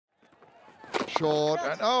short,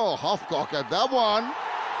 and oh, Hofcock at that one,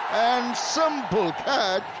 and simple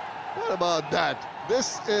catch. What about that?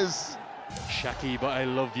 This is Shakib, I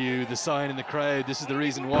love you, the sign in the crowd. This is the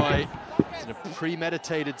reason why. It's a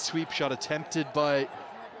premeditated sweep shot attempted by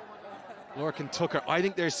Lorcan Tucker. I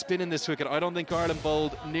think they're spinning this wicket. I don't think Ireland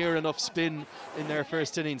bowled near enough spin in their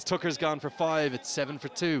first innings. Tucker's gone for 5, it's 7 for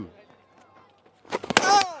 2.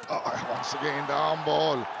 oh, once again down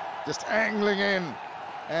ball, just angling in,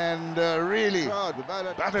 and really,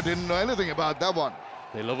 the batter didn't know anything about that one.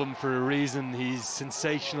 They love him for a reason. He's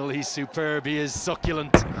sensational, he's superb, he is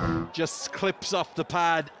succulent. Just clips off the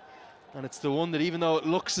pad. And it's the one that, even though it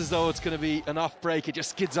looks as though it's going to be an off break, it just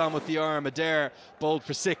skids on with the arm. Adair bowled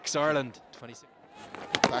for 6, Ireland 26.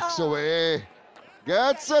 Backs away,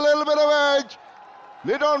 gets a little bit of edge.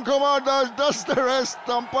 Lidon Kumar does the rest.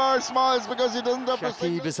 Umpire smiles because he doesn't have to.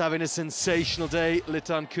 Shakib is having a sensational day.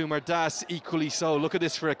 Liton Kumar Das equally so. Look at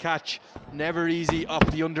this for a catch. Never easy off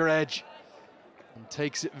the under edge. And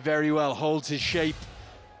takes it very well, holds his shape.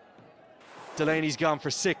 Delaney's gone for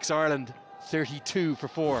 6, Ireland 32 for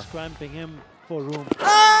 4. Cramping him for room.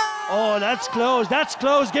 Oh, that's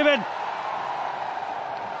close, given.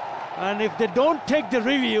 And if they don't take the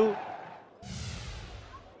review,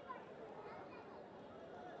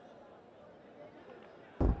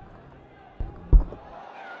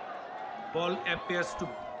 ball appears to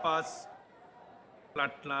pass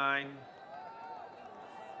flat line.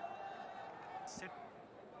 Set.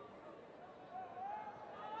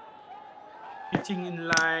 Pitching in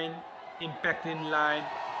line, impact in line,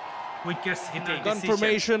 wickets hitting.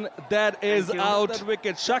 Confirmation that is out. That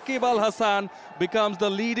wicket. Shakib Al Hasan becomes the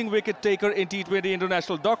leading wicket taker in T20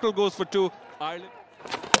 International. Dockrell goes for 2. Ireland.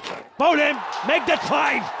 bowl him, make that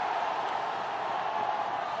 5.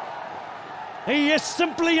 He is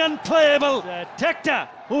simply unplayable. Tector,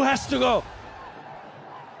 who has to go?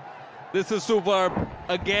 This is superb.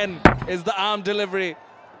 Again is the arm delivery.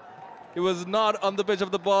 He was not on the pitch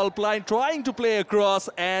of the ball, trying to play across,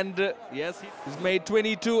 and yes, he's made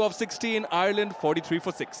 22 of 16. Ireland 43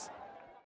 for 6.